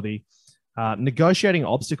unpredictability. Negotiating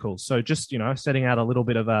obstacles. So just, setting out a little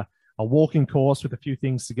bit of a walking course with a few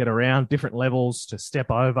things to get around, different levels to step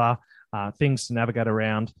over, things to navigate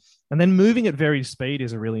around. And then moving at varied speed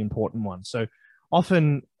is a really important one. So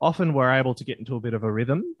often we're able to get into a bit of a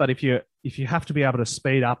rhythm, but if you have to be able to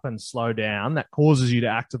speed up and slow down, that causes you to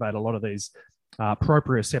activate a lot of these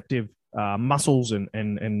proprioceptive muscles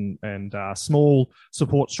and small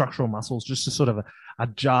support structural muscles just to sort of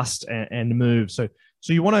adjust and move. So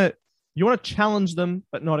you want to challenge them,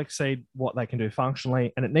 but not exceed what they can do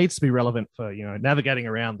functionally. And it needs to be relevant for, navigating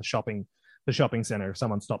around the shopping center. If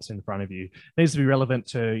someone stops in front of you, it needs to be relevant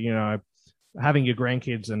to, having your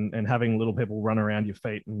grandkids and having little people run around your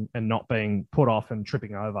feet and not being put off and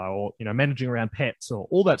tripping over, or, managing around pets or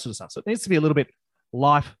all that sort of stuff. So it needs to be a little bit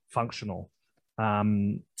life functional.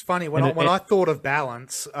 It's funny when I thought of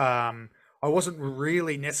balance, I wasn't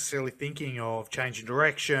really necessarily thinking of changing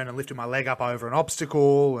direction and lifting my leg up over an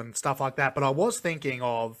obstacle and stuff like that. But I was thinking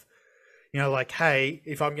of, like, hey,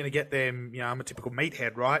 if I'm going to get them, I'm a typical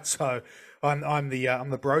meathead, right? So I'm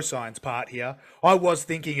the bro science part here. I was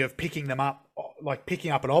thinking of picking them up, like picking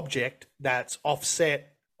up an object that's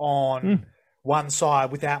offset on one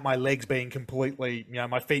side without my legs being completely,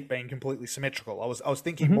 my feet being completely symmetrical. I was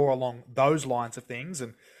thinking more along those lines of things.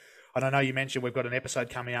 And I know you mentioned we've got an episode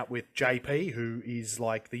coming up with JP, who is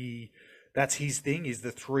like that's his thing, is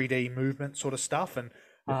the 3D movement sort of stuff. And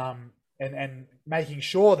making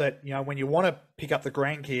sure that, when you want to pick up the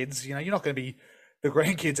grandkids, you're not going to be, the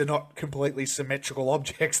grandkids are not completely symmetrical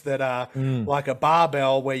objects that are like a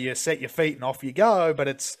barbell where you set your feet and off you go, but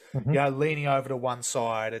it's, leaning over to one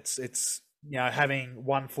side. It's having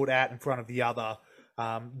one foot out in front of the other.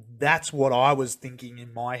 That's what I was thinking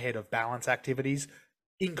in my head of balance activities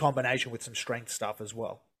in combination with some strength stuff as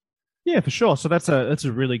well. Yeah, for sure. So that's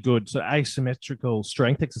a really good, so asymmetrical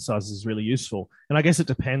strength exercise is really useful. And I guess it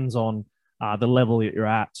depends on the level that you're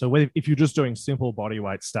at. So if you're just doing simple body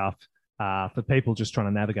weight stuff for people just trying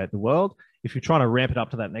to navigate the world, if you're trying to ramp it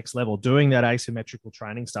up to that next level, doing that asymmetrical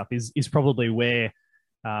training stuff is probably where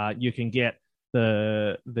you can get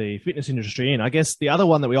the fitness industry in. I guess the other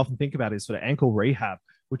one that we often think about is sort of ankle rehab,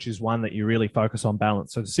 which is one that you really focus on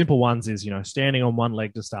balance. So the simple ones is, standing on one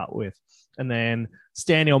leg to start with, and then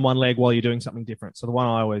standing on one leg while you're doing something different. So the one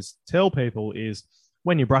I always tell people is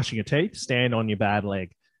when you're brushing your teeth, stand on your bad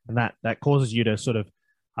leg. And that causes you to sort of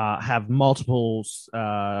have multiple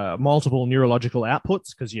neurological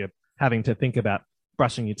outputs, because you're having to think about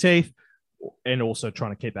brushing your teeth and also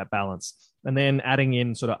trying to keep that balance. And then adding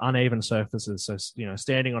in sort of uneven surfaces. So,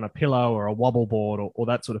 standing on a pillow or a wobble board or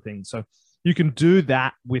that sort of thing. So you can do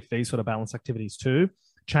that with these sort of balance activities too,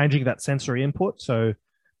 changing that sensory input. So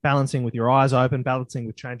balancing with your eyes open, balancing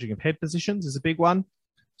with changing of head positions is a big one.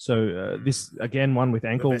 So this, again, one with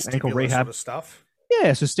ankle rehab sort of stuff.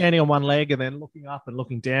 Yeah, so standing on one leg and then looking up and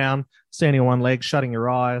looking down, standing on one leg, shutting your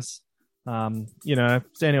eyes,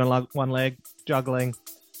 standing on one leg, juggling,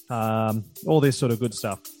 all this sort of good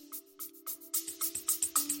stuff.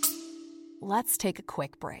 Let's take a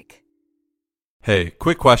quick break. Hey,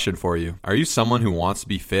 quick question for you. Are you someone who wants to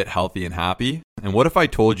be fit, healthy, and happy? And what if I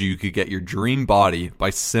told you could get your dream body by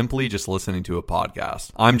simply just listening to a podcast?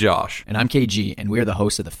 I'm Josh. And I'm KG, and we're the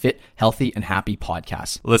hosts of the Fit, Healthy, and Happy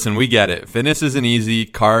podcast. Listen, we get it. Fitness isn't easy.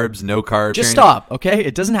 Carbs, no carbs. Just stop, okay?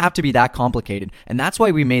 It doesn't have to be that complicated. And that's why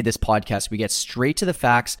we made this podcast. We get straight to the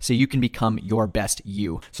facts so you can become your best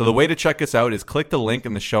you. So the way to check us out is click the link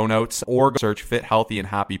in the show notes or search Fit, Healthy, and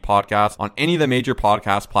Happy podcast on any of the major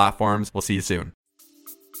podcast platforms. We'll see you soon.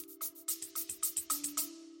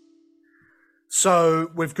 So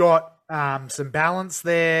we've got some balance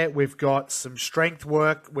there. We've got some strength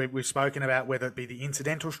work. We've spoken about whether it be the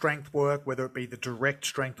incidental strength work, whether it be the direct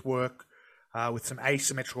strength work with some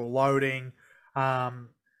asymmetrical loading.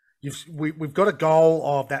 We've got a goal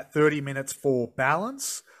of that 30 minutes for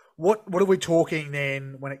balance. What are we talking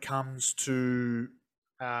then when it comes to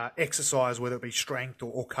exercise, whether it be strength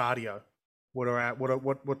or cardio?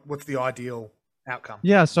 What's the ideal outcome?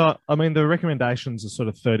 Yeah, so I mean, the recommendations are sort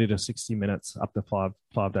of 30 to 60 minutes up to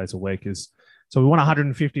five days a week. So we want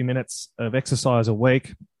 150 minutes of exercise a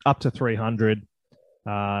week, up to 300.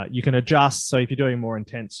 You can adjust. So if you're doing more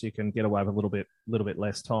intense, you can get away with a little bit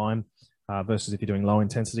less time versus if you're doing low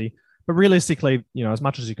intensity. But realistically, as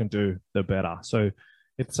much as you can do, the better. So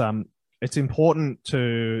it's important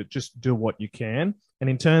to just do what you can. And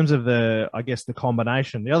in terms of the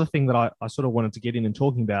combination, the other thing that I sort of wanted to get in and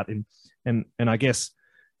talking about, and I guess,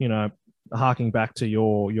 harking back to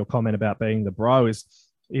your comment about being the bro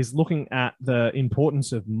is looking at the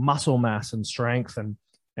importance of muscle mass and strength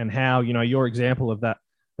and how, your example of that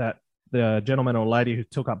the gentleman or lady who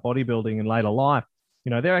took up bodybuilding in later life,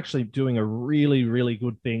 they're actually doing a really, really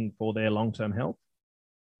good thing for their long-term health,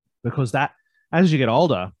 because that, as you get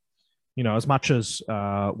older, as much as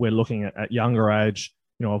we're looking at younger age,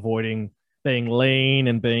 avoiding being lean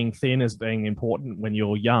and being thin as being important when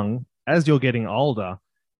you're young, as you're getting older,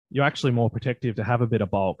 you're actually more protective to have a bit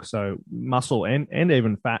of bulk. So muscle and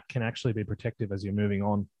even fat can actually be protective as you're moving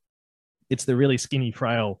on. It's the really skinny,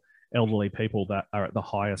 frail, elderly people that are at the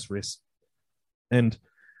highest risk. And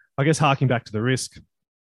I guess harking back to the risk,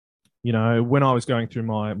 when I was going through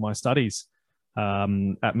my studies,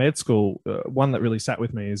 at med school, one that really sat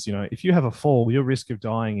with me is, if you have a fall, your risk of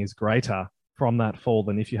dying is greater from that fall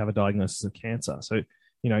than if you have a diagnosis of cancer. So,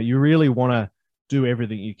 you really want to do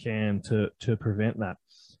everything you can to prevent that.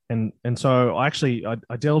 And so I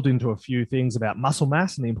delved into a few things about muscle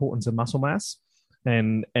mass and the importance of muscle mass.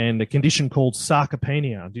 and a condition called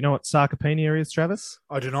sarcopenia. Do you know what sarcopenia is, Travis?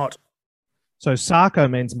 I do not. So sarco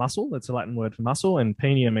means muscle. That's a Latin word for muscle, and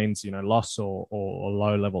penia means loss or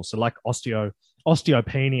low level. So like osteopenia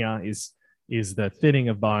is the thinning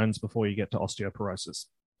of bones before you get to osteoporosis.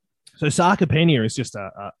 So sarcopenia is just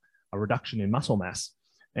a reduction in muscle mass,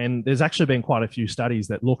 and there's actually been quite a few studies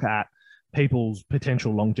that look at people's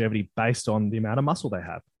potential longevity based on the amount of muscle they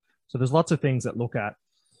have. So there's lots of things that look at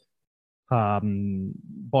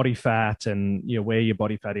body fat and where your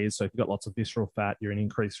body fat is. So if you've got lots of visceral fat, you're in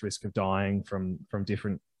increased risk of dying from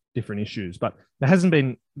different issues. But there hasn't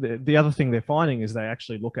been the other thing they're finding is they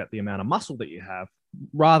actually look at the amount of muscle that you have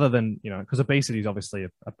rather than because obesity is obviously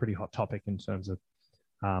a pretty hot topic in terms of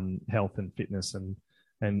health and fitness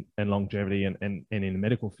and longevity and in the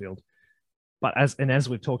medical field. But as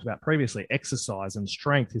we've talked about previously, exercise and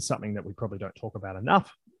strength is something that we probably don't talk about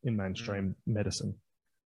enough in mainstream medicine.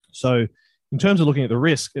 So in terms of looking at the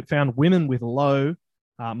risk, it found women with low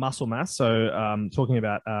muscle mass, so talking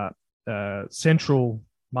about central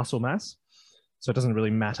muscle mass, so it doesn't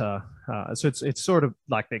really matter. So it's sort of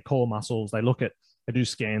like their core muscles. They do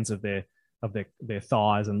scans of their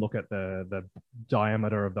thighs and look at the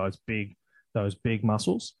diameter of those big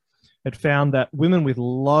muscles. It found that women with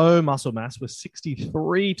low muscle mass were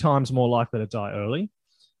 63 times more likely to die early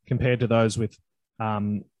compared to those with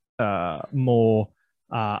more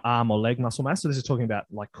arm or leg muscle mass. So this is talking about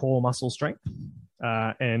like core muscle strength.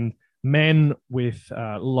 And men with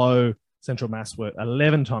low central mass were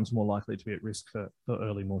 11 times more likely to be at risk for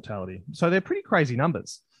early mortality. So they're pretty crazy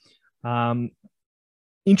numbers.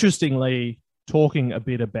 Interestingly, talking a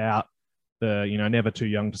bit about the, never too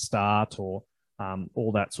young to start or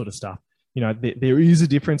all that sort of stuff. There is a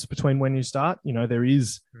difference between when you start. There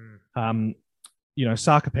is,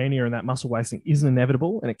 sarcopenia and that muscle wasting isn't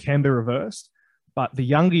inevitable and it can be reversed. But the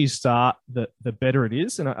younger you start, the better it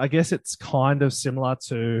is. And I guess it's kind of similar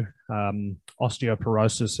to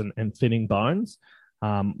osteoporosis and thinning bones.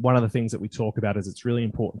 One of the things that we talk about is it's really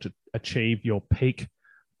important to achieve your peak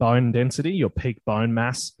bone density, your peak bone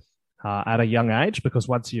mass at a young age, because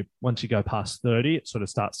once you go past 30, it sort of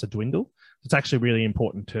starts to dwindle. It's actually really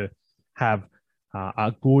important to have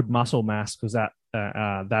a good muscle mass because that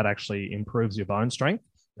actually improves your bone strength.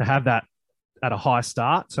 To have that at a high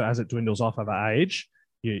start, so as it dwindles off over age,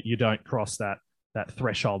 you don't cross that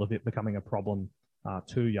threshold of it becoming a problem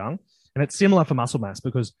too young. And it's similar for muscle mass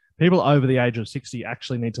because people over the age of 60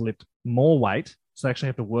 actually need to lift more weight, so they actually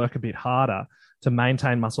have to work a bit harder to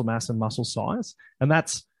maintain muscle mass and muscle size. And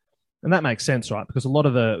that makes sense, right? Because a lot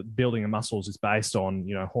of the building of muscles is based on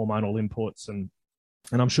hormonal inputs, and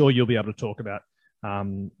I'm sure you'll be able to talk about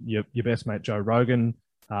your best mate Joe Rogan,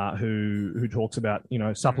 who talks about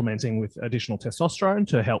supplementing with additional testosterone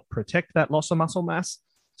to help protect that loss of muscle mass.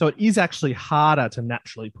 So it is actually harder to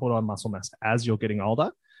naturally put on muscle mass as you're getting older,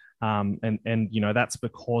 and that's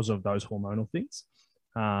because of those hormonal things.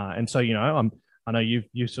 And so I know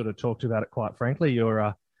you sort of talked about it quite frankly.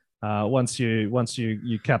 You're once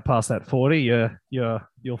you cap past that 40,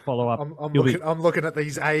 you'll follow up. I'm looking at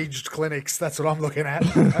these aged clinics. That's what I'm looking at.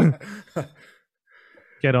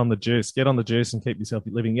 Get on the juice and keep yourself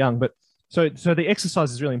living young. But so the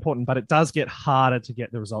exercise is really important, but it does get harder to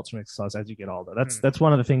get the results from exercise as you get older. That's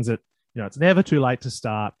one of the things that, it's never too late to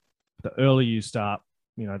start. The earlier you start,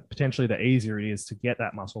 potentially the easier it is to get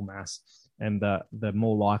that muscle mass and the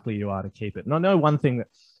more likely you are to keep it. And I know one thing that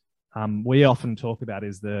we often talk about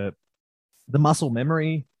is the muscle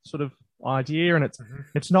memory sort of idea. And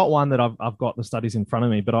it's not one that I've got the studies in front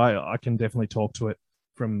of me, but I can definitely talk to it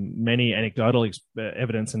from many anecdotal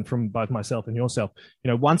evidence and from both myself and yourself.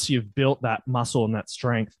 Once you've built that muscle and that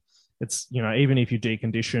strength, it's, even if you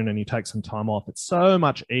decondition and you take some time off, it's so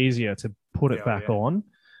much easier to put it back on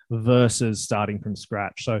versus starting from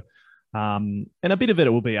scratch. So, and a bit of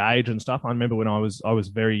it will be age and stuff. I remember when I was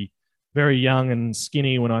very, very young and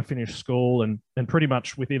skinny when I finished school, and pretty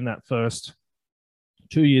much within that first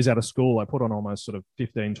 2 years out of school, I put on almost sort of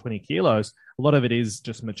 15, 20 kilos. A lot of it is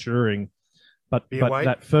just maturing. But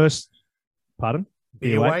that first, pardon?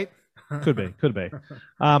 Beer weight? Could be.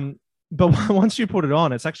 But once you put it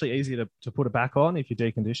on, it's actually easier to put it back on if you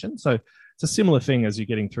decondition. So it's a similar thing as you're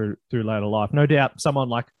getting through later life. No doubt someone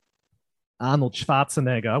like Arnold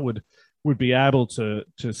Schwarzenegger would be able to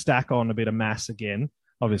stack on a bit of mass again,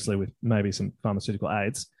 obviously with maybe some pharmaceutical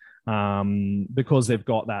aids, because they've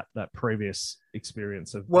got that previous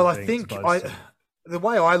experience of. Well, I think the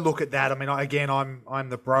way I look at that, I'm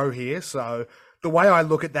the bro here, so the way I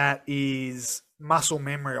look at that is muscle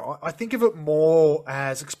memory. I think of it more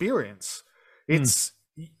as experience. It's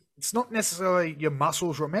it's not necessarily your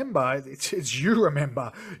muscles remember, it's you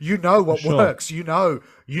remember. You know what Sure. works. You know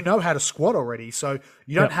how to squat already. So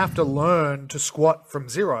you don't have to learn to squat from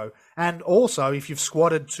zero. And also, if you've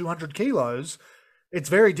squatted 200 kilos, it's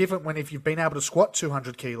very different when if you've been able to squat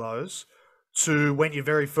 200 kilos to when you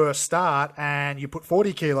very first start and you put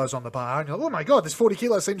 40 kilos on the bar and you're like, oh my God, this 40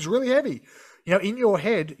 kilos seems really heavy. You know, in your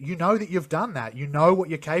head, you know that you've done that. You know what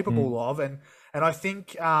you're capable of. And I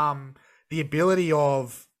think the ability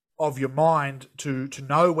of your mind to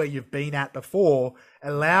know where you've been at before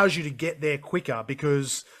allows you to get there quicker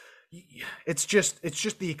because it's just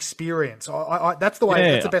the experience. That's the way.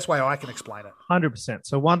 Yeah. That's the best way I can explain it. 100%.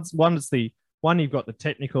 So one, you've got the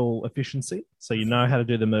technical efficiency, so you know how to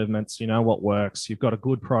do the movements, you know what works. You've got a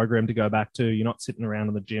good program to go back to. You're not sitting around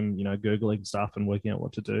in the gym, you know, Googling stuff and working out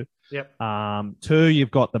what to do. Yep. 2,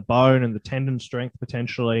 you've got the bone and the tendon strength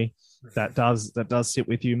potentially that does sit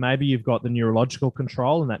with you. Maybe you've got the neurological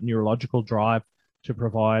control and that neurological drive to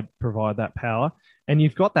provide that power. And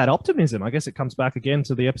you've got that optimism. I guess it comes back again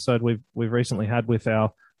to the episode we've recently had with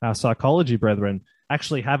our psychology brethren,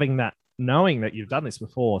 actually having that, knowing that you've done this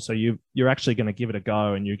before. So you're actually going to give it a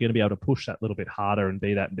go and you're going to be able to push that little bit harder and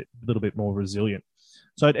be that little bit more resilient.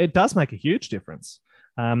 So it does make a huge difference.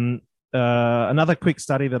 Another quick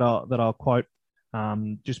study that I'll quote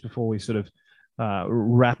just before we sort of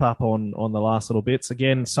wrap up on the last little bits.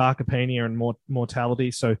 Again, sarcopenia and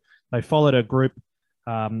mortality. So they followed a group.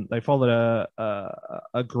 They followed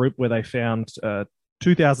a group where they found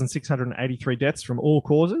 2,683 deaths from all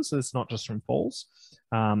causes. So it's not just from falls.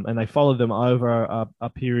 And they followed them over a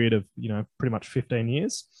period of, you know, pretty much 15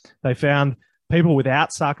 years. They found people without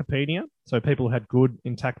sarcopenia, so people who had good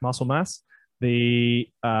intact muscle mass. The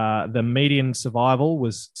median survival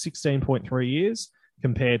was 16.3 years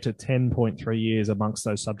compared to 10.3 years amongst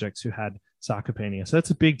those subjects who had sarcopenia. So that's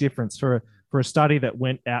a big difference for a study that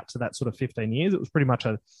went out to that sort of 15 years. It was pretty much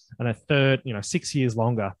a third, 6 years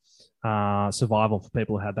longer survival for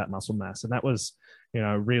people who had that muscle mass. And that was, you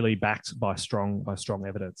know, really backed by strong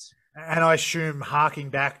evidence. And I assume, harking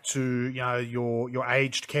back to, you know, your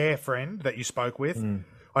aged care friend that you spoke with,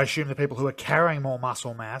 I assume the people who are carrying more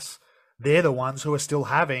muscle mass, they're the ones who are still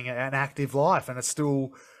having an active life and are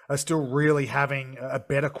still really having a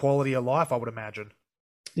better quality of life, I would imagine.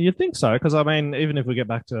 You'd think so, because I mean, even if we get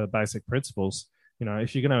back to basic principles, you know,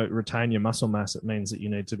 if you're going to retain your muscle mass, it means that you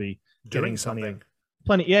need to be Doing something.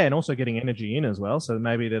 Plenty, and also getting energy in as well. So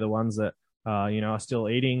maybe they're the ones that are still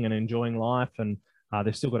eating and enjoying life, and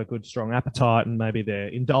they've still got a good, strong appetite, and maybe they're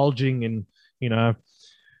indulging in, you know,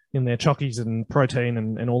 in their chockies and protein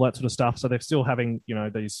and all that sort of stuff. So they're still having, you know,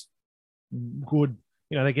 these good,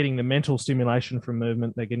 you know, they're getting the mental stimulation from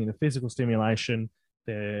movement, they're getting the physical stimulation.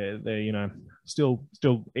 They're you know, still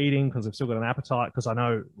eating because they've still got an appetite. Because I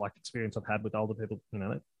know, like, experience I've had with older people, you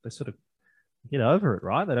know, they sort of get over it,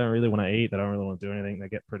 right? They don't really want to eat. They don't really want to do anything. They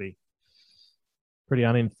get pretty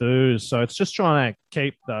unenthused. So it's just trying to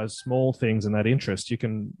keep those small things and that interest. You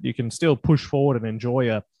can still push forward and enjoy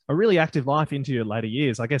a really active life into your later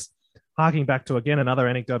years. I guess, harking back to, again, another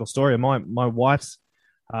anecdotal story. My wife's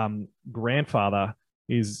grandfather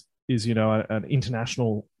is you know, an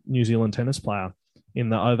international New Zealand tennis player in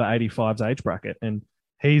the over 85s age bracket, and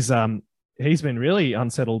he's been really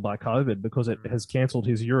unsettled by COVID because it has cancelled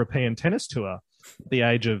his European tennis tour at the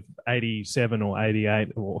age of 87 or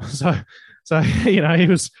 88 or so. You know, he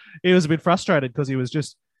was a bit frustrated because he was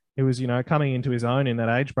you know, coming into his own in that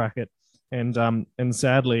age bracket, and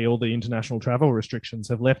sadly all the international travel restrictions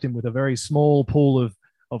have left him with a very small pool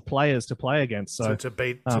of players to play against. So to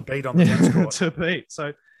beat on the tennis court. To beat.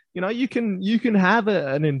 So, you know, you can have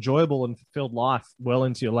an enjoyable and fulfilled life well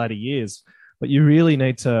into your later years, but you really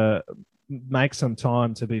need to make some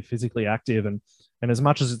time to be physically active. And as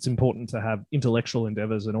much as it's important to have intellectual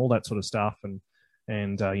endeavors and all that sort of stuff,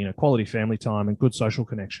 and you know, quality family time and good social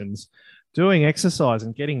connections, doing exercise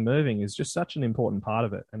and getting moving is just such an important part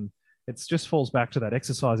of it. And it just falls back to that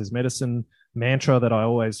exercise is medicine mantra that I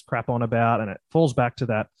always crap on about. And it falls back to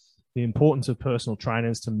that, the importance of personal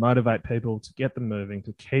trainers to motivate people, to get them moving,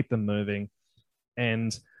 to keep them moving,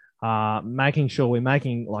 and making sure we're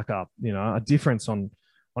making like a difference on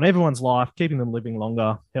everyone's life, keeping them living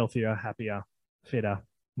longer, healthier, happier, fitter,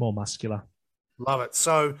 more muscular. Love it.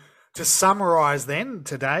 So to summarize then,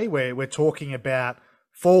 today we're talking about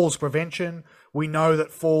falls prevention. We know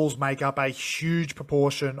that falls make up a huge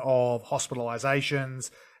proportion of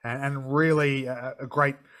hospitalizations and really a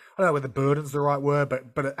great, I don't know whether burden's the right word,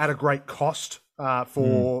 but at a great cost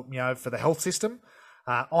for the health system.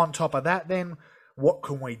 On top of that, then, what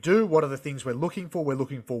can we do? What are the things we're looking for? We're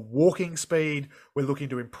looking for walking speed. We're looking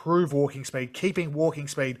to improve walking speed, keeping walking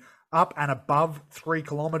speed up and above 3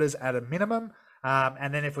 kilometers at a minimum.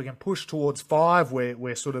 And then if we can push towards 5,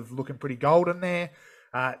 we're sort of looking pretty golden there.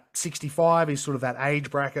 65 is sort of that age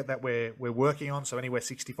bracket that we're working on, so anywhere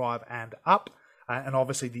 65 and up. And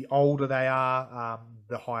obviously, the older they are,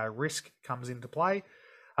 the higher risk comes into play.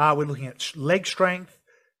 We're looking at leg strength,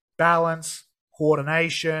 balance,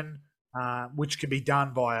 coordination, which can be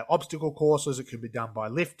done via obstacle courses. It could be done by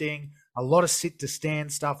lifting. A lot of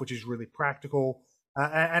sit-to-stand stuff, which is really practical.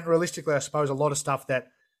 And realistically, I suppose a lot of stuff that,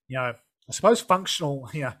 I suppose functional,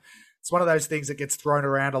 it's one of those things that gets thrown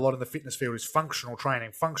around a lot in the fitness field is functional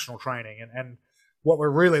training. And what we're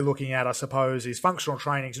really looking at, I suppose, is functional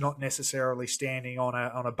training is not necessarily standing on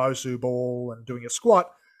a BOSU ball and doing a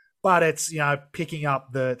squat, but it's, picking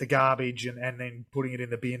up the garbage and then putting it in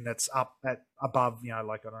the bin that's up at above,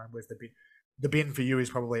 like, I don't know, where's the bin? The bin for you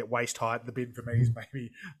is probably at waist height. The bin for me is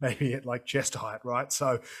maybe at like chest height, right?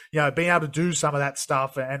 So, being able to do some of that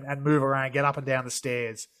stuff and move around, get up and down the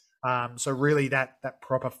stairs. So really that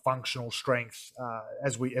proper functional strength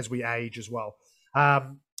as we age as well.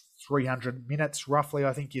 300 minutes roughly,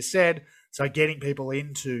 I think you said. So getting people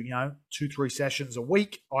into 2-3 sessions a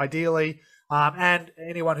week, ideally. And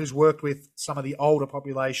anyone who's worked with some of the older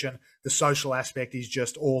population, the social aspect is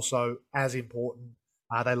just also as important.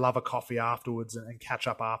 They love a coffee afterwards and catch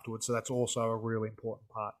up afterwards. So that's also a really important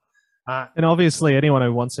part. And obviously, anyone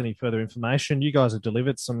who wants any further information, you guys have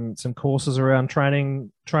delivered some courses around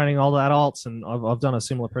training older adults, and I've done a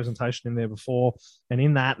similar presentation in there before. And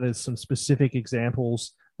in that, there's some specific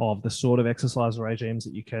examples of the sort of exercise regimes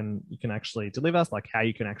that you can actually deliver, like how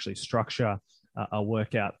you can actually structure a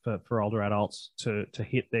workout for older adults to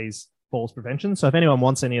hit these falls prevention. So if anyone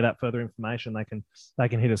wants any of that further information, they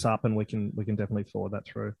can hit us up, and we can definitely forward that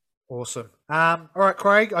through. Awesome. All right,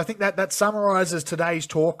 Craig, I think that summarizes today's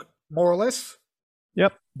talk more or less.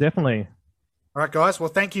 Yep, definitely. All right, guys. Well,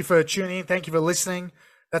 thank you for tuning in. Thank you for listening.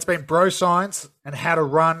 That's been Bro Science and how to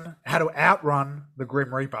outrun the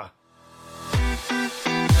Grim Reaper.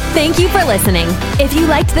 Thank you for listening. If you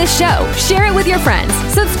liked this show, share it with your friends,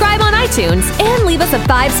 subscribe on iTunes, and leave us a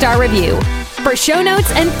 5-star review. For show notes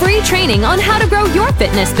and free training on how to grow your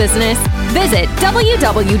fitness business, visit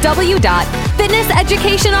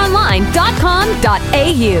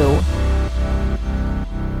www.fitnesseducationonline.com.au.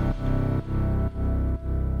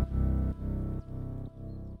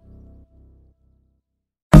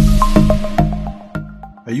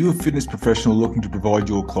 Are you a fitness professional looking to provide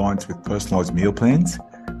your clients with personalised meal plans?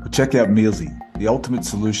 Well, check out Mealsy, the ultimate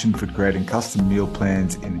solution for creating custom meal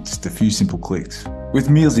plans in just a few simple clicks. With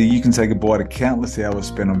Mealsy, you can say goodbye to countless hours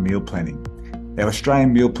spent on meal planning. Our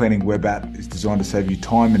Australian meal planning web app is designed to save you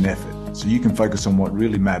time and effort, so you can focus on what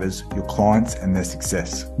really matters, your clients and their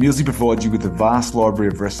success. Mealsy provides you with a vast library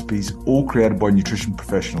of recipes, all created by nutrition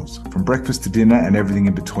professionals. From breakfast to dinner and everything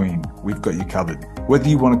in between, we've got you covered. Whether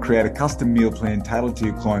you want to create a custom meal plan tailored to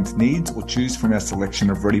your client's needs or choose from our selection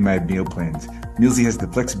of ready-made meal plans, Mealsy has the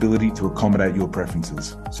flexibility to accommodate your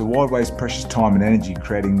preferences. So why waste precious time and energy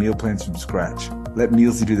creating meal plans from scratch? Let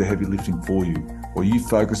Mealsy do the heavy lifting for you, while you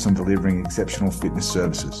focus on delivering exceptional fitness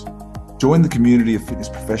services. Join the community of fitness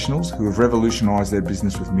professionals who have revolutionised their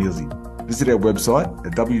business with Mealsy. Visit our website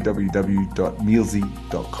at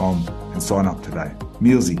www.mealsy.com and sign up today.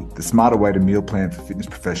 Mealsy, the smarter way to meal plan for fitness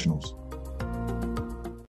professionals.